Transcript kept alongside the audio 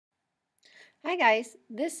Hi guys,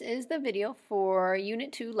 this is the video for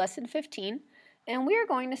Unit 2, Lesson 15, and we are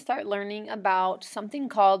going to start learning about something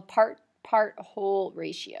called part-whole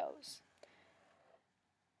ratios.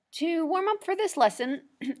 To warm up for this lesson,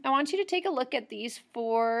 I want you to take a look at these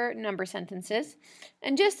 4 number sentences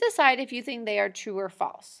and just decide if you think they are true or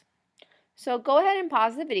false. So go ahead and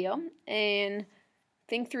pause the video and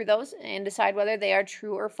think through those and decide whether they are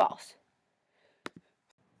true or false.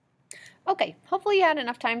 Okay, hopefully you had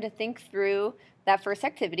enough time to think through that first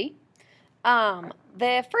activity.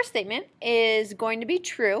 The first statement is going to be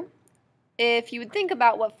true. If you would think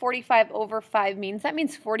about what 45 over 5 means, that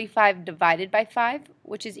means 45 divided by 5,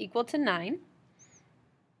 which is equal to 9.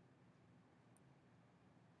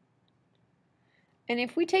 And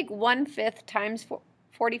if we take 1/5 times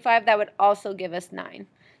 45, that would also give us 9.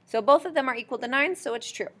 So both of them are equal to 9, so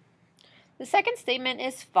it's true. The second statement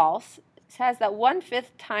is false. It says that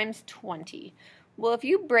 1/5 times 20. Well, if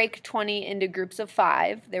you break 20 into groups of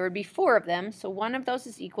 5, there would be 4 of them, so one of those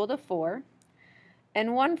is equal to 4.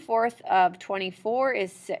 And 1/4 of 24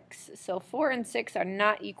 is 6, so 4 and 6 are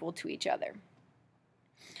not equal to each other.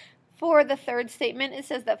 For the third statement, it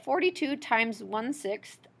says that 42 times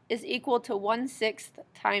 1/6 is equal to 1/6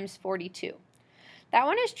 times 42. That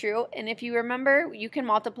one is true, and if you remember, you can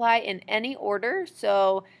multiply in any order,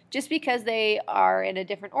 so just because they are in a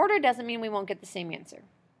different order doesn't mean we won't get the same answer.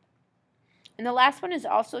 And the last one is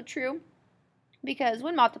also true, because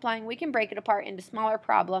when multiplying, we can break it apart into smaller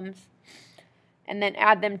problems and then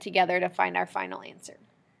add them together to find our final answer.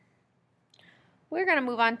 We're going to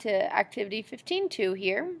move on to activity 15.2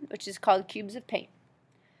 here, which is called cubes of paint.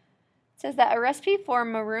 It says that a recipe for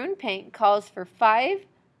maroon paint calls for 5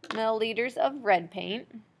 milliliters of red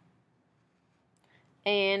paint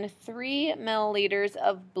and 3 milliliters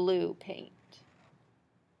of blue paint.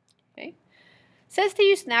 Okay. It says to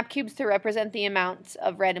use snap cubes to represent the amounts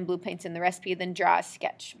of red and blue paints in the recipe, then draw a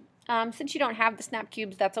sketch. Since you don't have the snap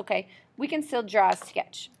cubes, that's okay. We can still draw a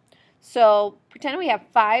sketch. So pretend we have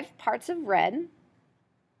 5 parts of red.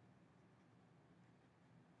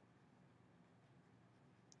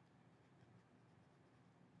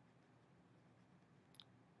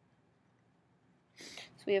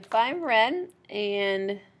 So we have 5 red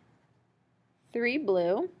and 3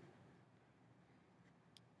 blue.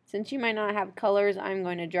 Since you might not have colors, I'm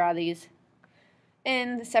going to draw these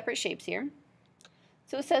in the separate shapes here.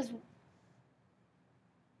 So it says,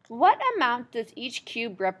 what amount does each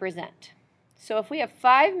cube represent? So if we have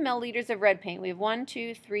 5 milliliters of red paint, we have 1,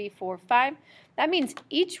 2, 3, 4, 5. That means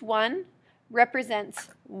each one represents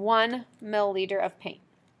 1 milliliter of paint.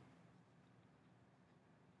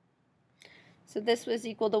 So this was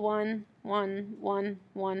equal to 1, 1, 1,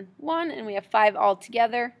 1, 1, and we have 5 all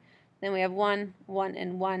together. Then we have 1, 1,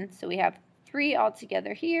 and 1, so we have 3 all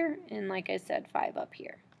together here, and like I said, 5 up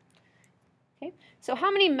here. Okay, so how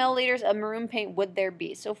many milliliters of maroon paint would there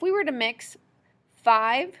be? So if we were to mix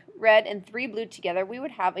 5 red and 3 blue together, we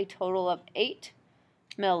would have a total of 8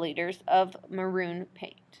 milliliters of maroon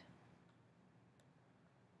paint.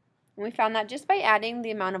 And we found that just by adding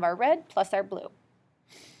the amount of our red plus our blue.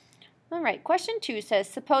 All right, question 2 says,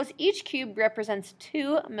 suppose each cube represents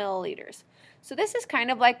 2 milliliters. So this is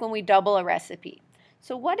kind of like when we double a recipe.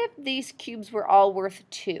 So what if these cubes were all worth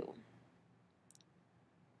 2?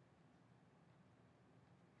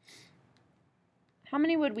 How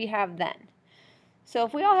many would we have then? So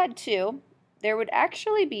if we all had 2, there would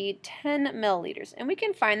actually be 10 milliliters. And we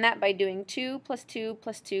can find that by doing 2 plus 2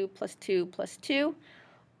 plus 2 plus 2 plus 2.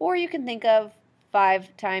 Or you can think of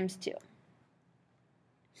 5 times 2.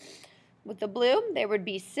 With the blue, there would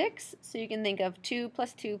be 6, so you can think of 2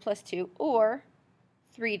 plus 2 plus 2, or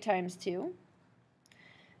 3 times 2.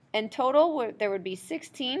 And total, there would be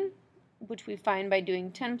 16, which we find by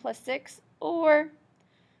doing 10 plus 6, or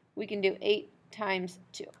we can do 8 times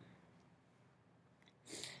 2.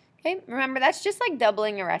 Okay, remember that's just like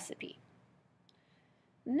doubling a recipe.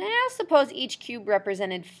 Now suppose each cube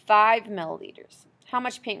represented 5 milliliters. How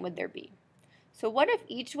much paint would there be? So what if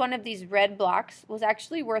each one of these red blocks was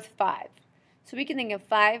actually worth 5? So we can think of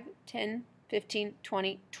 5, 10, 15,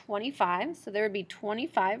 20, 25. So there would be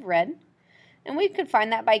 25 red. And we could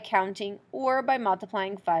find that by counting or by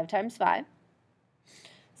multiplying 5 times 5.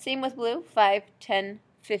 Same with blue, 5, 10,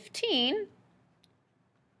 15.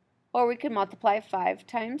 Or we could multiply 5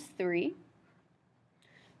 times 3.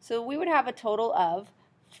 So we would have a total of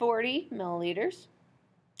 40 milliliters,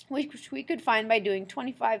 which we could find by doing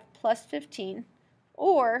 25 plus 15,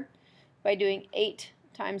 or by doing 8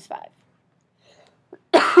 times 5.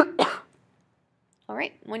 All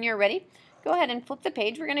right, when you're ready, go ahead and flip the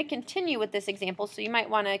page. We're going to continue with this example, so you might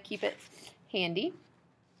want to keep it handy.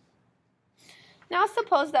 Now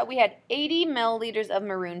suppose that we had 80 milliliters of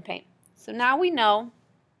maroon paint. So now we know,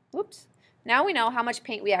 now we know how much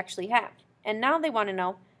paint we actually have. And now they want to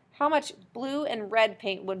know how much blue and red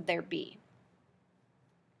paint would there be.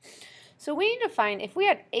 So we need to find, if we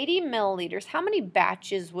had 80 milliliters, how many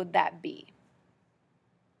batches would that be?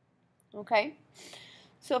 Okay,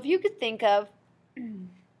 so if you could think of,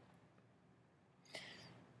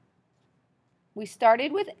 we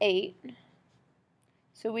started with 8,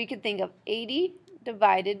 so we could think of 80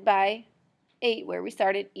 divided by 8, where we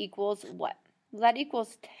started, equals what? Well, that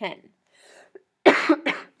equals 10.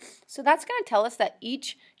 So that's going to tell us that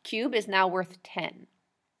each cube is now worth 10.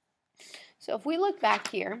 So if we look back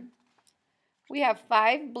here, we have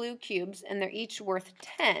 5 blue cubes, and they're each worth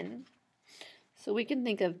 10. So we can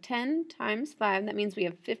think of 10 times 5. That means we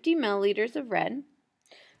have 50 milliliters of red.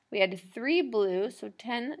 We had 3 blue, so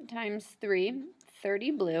 10 times 3,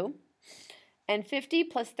 30 blue. And 50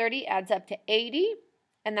 plus 30 adds up to 80,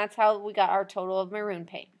 and that's how we got our total of maroon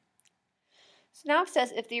paint. So now it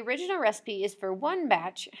says if the original recipe is for 1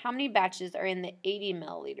 batch, how many batches are in the 80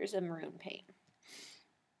 milliliters of maroon paint?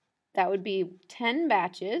 That would be 10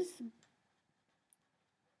 batches.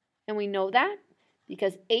 And we know that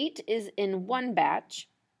because 8 is in 1 batch.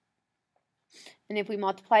 And if we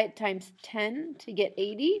multiply it times 10 to get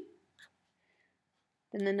 80,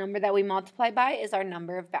 then the number that we multiply by is our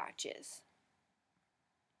number of batches.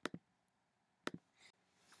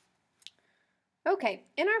 Okay,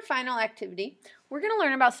 in our final activity, we're going to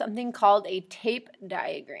learn about something called a tape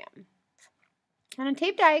diagram. And a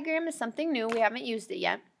tape diagram is something new. We haven't used it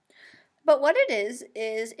yet. But what it is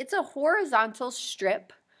it's a horizontal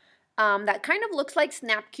strip that kind of looks like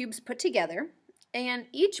snap cubes put together, and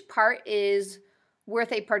each part is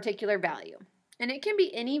worth a particular value. And it can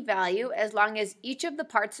be any value as long as each of the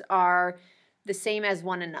parts are the same as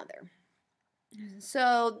one another.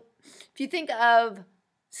 So if you think of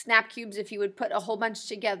snap cubes, if you would put a whole bunch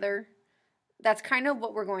together, that's kind of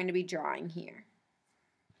what we're going to be drawing here.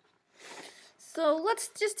 So let's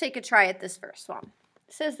just take a try at this first one.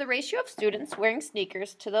 It says the ratio of students wearing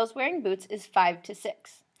sneakers to those wearing boots is 5 to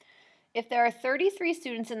 6. If there are 33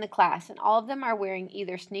 students in the class and all of them are wearing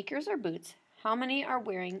either sneakers or boots, how many are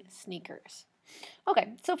wearing sneakers?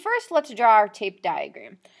 Okay, so first let's draw our tape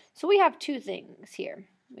diagram. So we have 2 things here.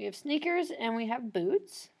 We have sneakers and we have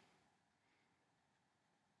boots.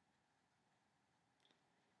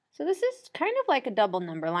 So this is kind of like a double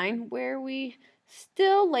number line where we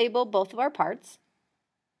still label both of our parts.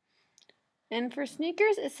 And for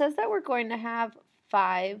sneakers, it says that we're going to have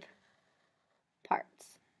 5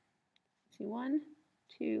 parts. See, 1,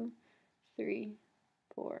 2, 3,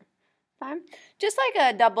 4, 5. Just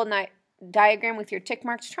like a double diagram with your tick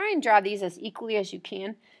marks, try and draw these as equally as you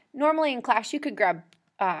can. Normally in class, you could grab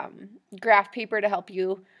graph paper to help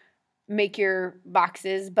you make your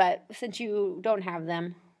boxes, but since you don't have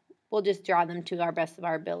them, we'll just draw them to our best of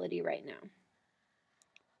our ability right now.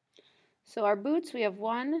 So our boots, we have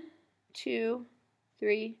 1, 2,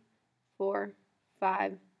 3, 4,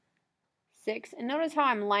 5, 6. And notice how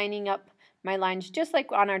I'm lining up my lines just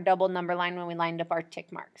like on our double number line when we lined up our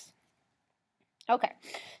tick marks. Okay,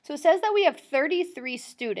 so it says that we have 33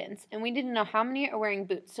 students and we need to know how many are wearing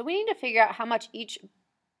boots. So we need to figure out how much each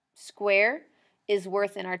square is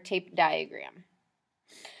worth in our tape diagram.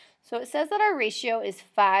 So it says that our ratio is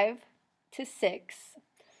 5 to 6.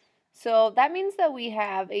 So that means that we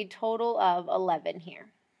have a total of 11 here.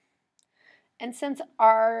 And since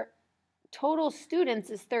our total students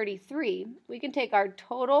is 33, we can take our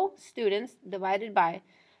total students divided by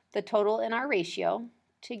the total in our ratio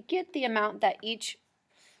to get the amount that each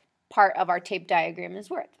part of our tape diagram is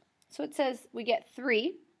worth. So it says we get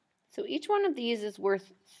 3. So each one of these is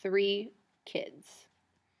worth 3 kids.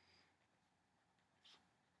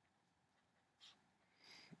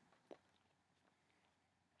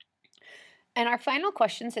 And our final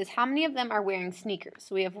question says how many of them are wearing sneakers?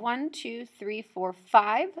 So we have 1, 2, 3, 4,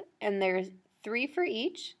 5, and there's 3 for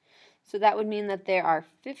each. So that would mean that there are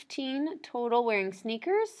 15 total wearing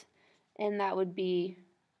sneakers, and that would be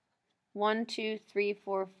 1, 2, 3,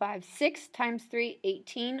 4, 5, 6 times 3,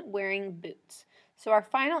 18 wearing boots. So our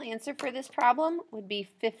final answer for this problem would be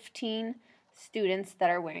 15 students that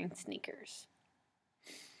are wearing sneakers.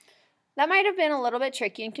 That might have been a little bit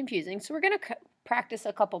tricky and confusing, so we're going to practice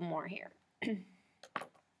a couple more here.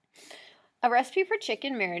 A recipe for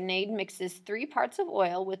chicken marinade mixes 3 parts of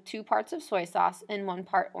oil with 2 parts of soy sauce and 1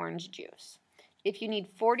 part orange juice. If you need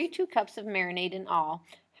 42 cups of marinade in all,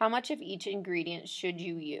 how much of each ingredient should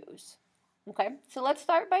you use? Okay, so let's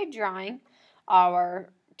start by drawing our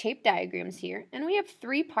tape diagrams here. And we have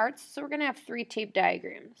 3 parts, so we're going to have 3 tape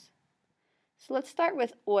diagrams. So let's start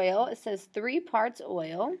with oil. It says 3 parts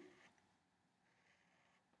oil.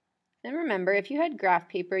 And remember, if you had graph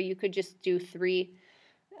paper, you could just do 3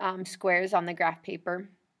 squares on the graph paper.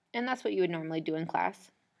 And that's what you would normally do in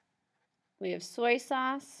class. We have soy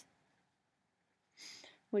sauce,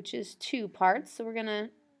 which is 2 parts. So we're going to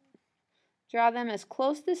draw them as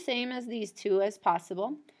close to the same as these 2 as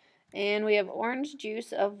possible. And we have orange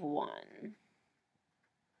juice of 1.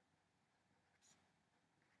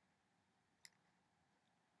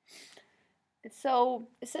 So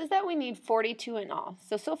it says that we need 42 in all.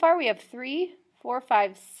 So far we have 3, 4,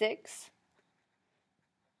 5, 6.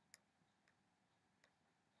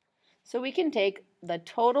 So we can take the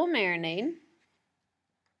total marinade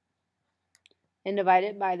and divide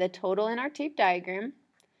it by the total in our tape diagram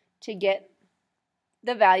to get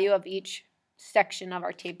the value of each section of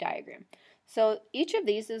our tape diagram. So each of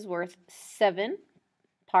these is worth 7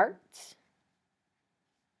 parts.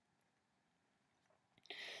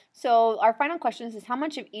 So our final question is how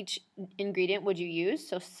much of each ingredient would you use?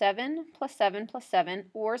 So 7 plus 7 plus 7,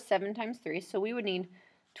 or 7 times 3. So we would need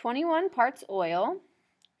 21 parts oil,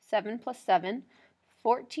 7 plus 7,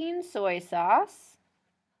 14 soy sauce,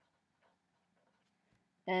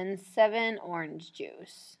 and 7 orange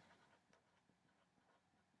juice.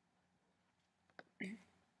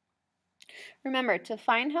 Remember, to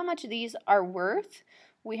find how much these are worth,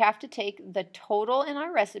 we have to take the total in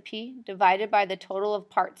our recipe divided by the total of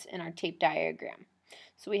parts in our tape diagram.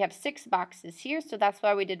 So we have 6 boxes here, so that's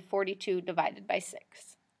why we did 42 divided by 6.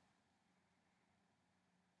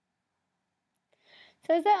 It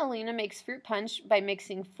says that Alina makes fruit punch by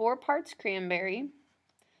mixing 4 parts cranberry,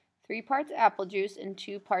 3 parts apple juice, and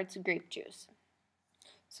 2 parts grape juice.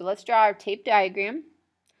 So let's draw our tape diagram.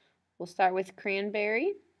 We'll start with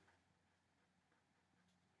cranberry.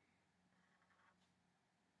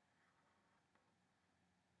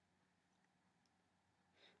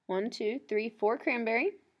 1, 2, 3, 4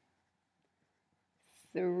 cranberry,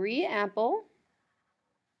 3 apple,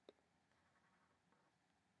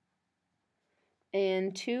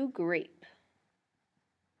 and 2 grape.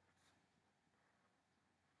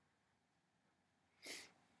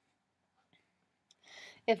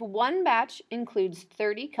 If one batch includes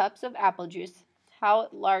 30 cups of apple juice, how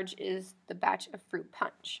large is the batch of fruit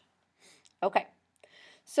punch? Okay,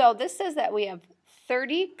 so this says that we have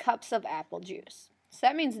 30 cups of apple juice. So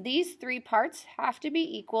that means these 3 parts have to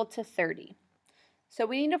be equal to 30. So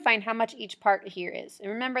we need to find how much each part here is. And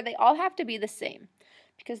remember, they all have to be the same.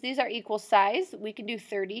 Because these are equal size, we can do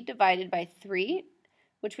 30 divided by 3,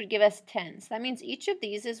 which would give us 10. So that means each of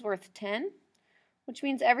these is worth 10, which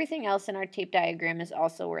means everything else in our tape diagram is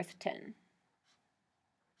also worth 10.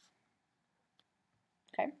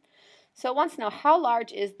 Okay, so it wants to know how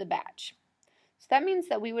large is the batch. So that means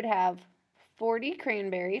that we would have 40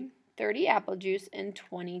 cranberry, 30 apple juice, and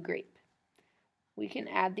 20 grape. We can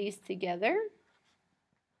add these together.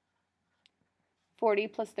 40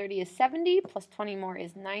 plus 30 is 70, plus 20 more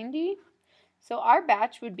is 90. So our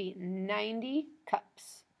batch would be 90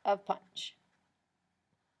 cups of punch.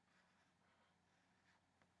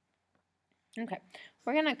 Okay,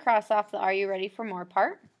 we're going to cross off the "Are you ready for more"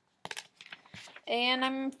 part. And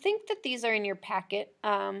I think that these are in your packet.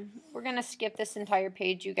 We're going to skip this entire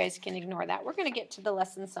page. You guys can ignore that. We're going to get to the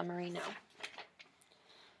lesson summary now.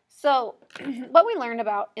 So what we learned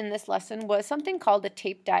about in this lesson was something called a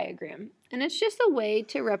tape diagram. And it's just a way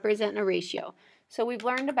to represent a ratio. So we've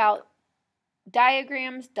learned about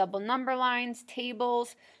diagrams, double number lines,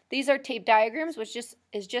 tables. These are tape diagrams, which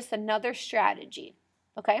is just another strategy.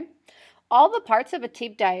 Okay? All the parts of a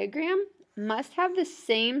tape diagram must have the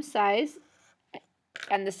same size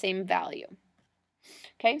and the same value.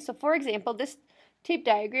 Okay, so for example, this tape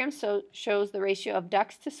diagram shows the ratio of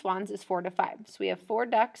ducks to swans is 4 to 5. So we have 4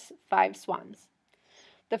 ducks, 5 swans.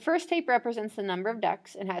 The first tape represents the number of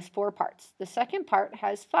ducks and has 4 parts. The second part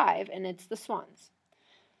has 5, and it's the swans.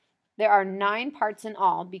 There are 9 parts in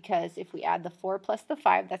all because if we add the 4 plus the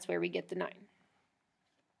 5, that's where we get the 9.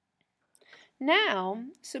 Now,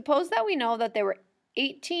 suppose that we know that there were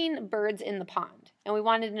 18 birds in the pond, and we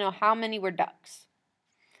wanted to know how many were ducks.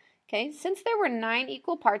 Okay, since there were 9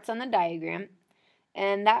 equal parts on the diagram,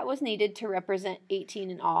 and that was needed to represent 18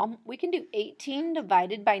 in all, we can do 18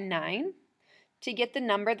 divided by 9 to get the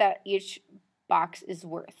number that each box is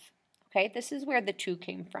worth. Okay, this is where the 2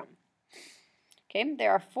 came from. Okay,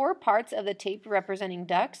 there are 4 parts of the tape representing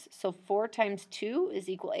ducks, so 4 times 2 is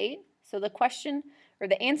equal 8. So the question, or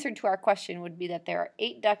the answer to our question would be that there are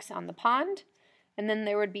 8 ducks on the pond, and then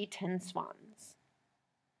there would be 10 swans.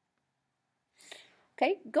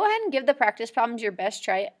 Okay, go ahead and give the practice problems your best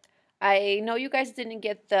try. I know you guys didn't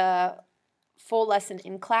get the full lesson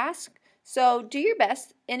in class, So do your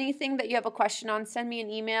best. Anything that you have a question on, send me an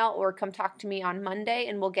email or come talk to me on Monday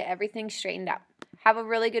and we'll get everything straightened out. Have a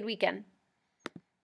really good weekend.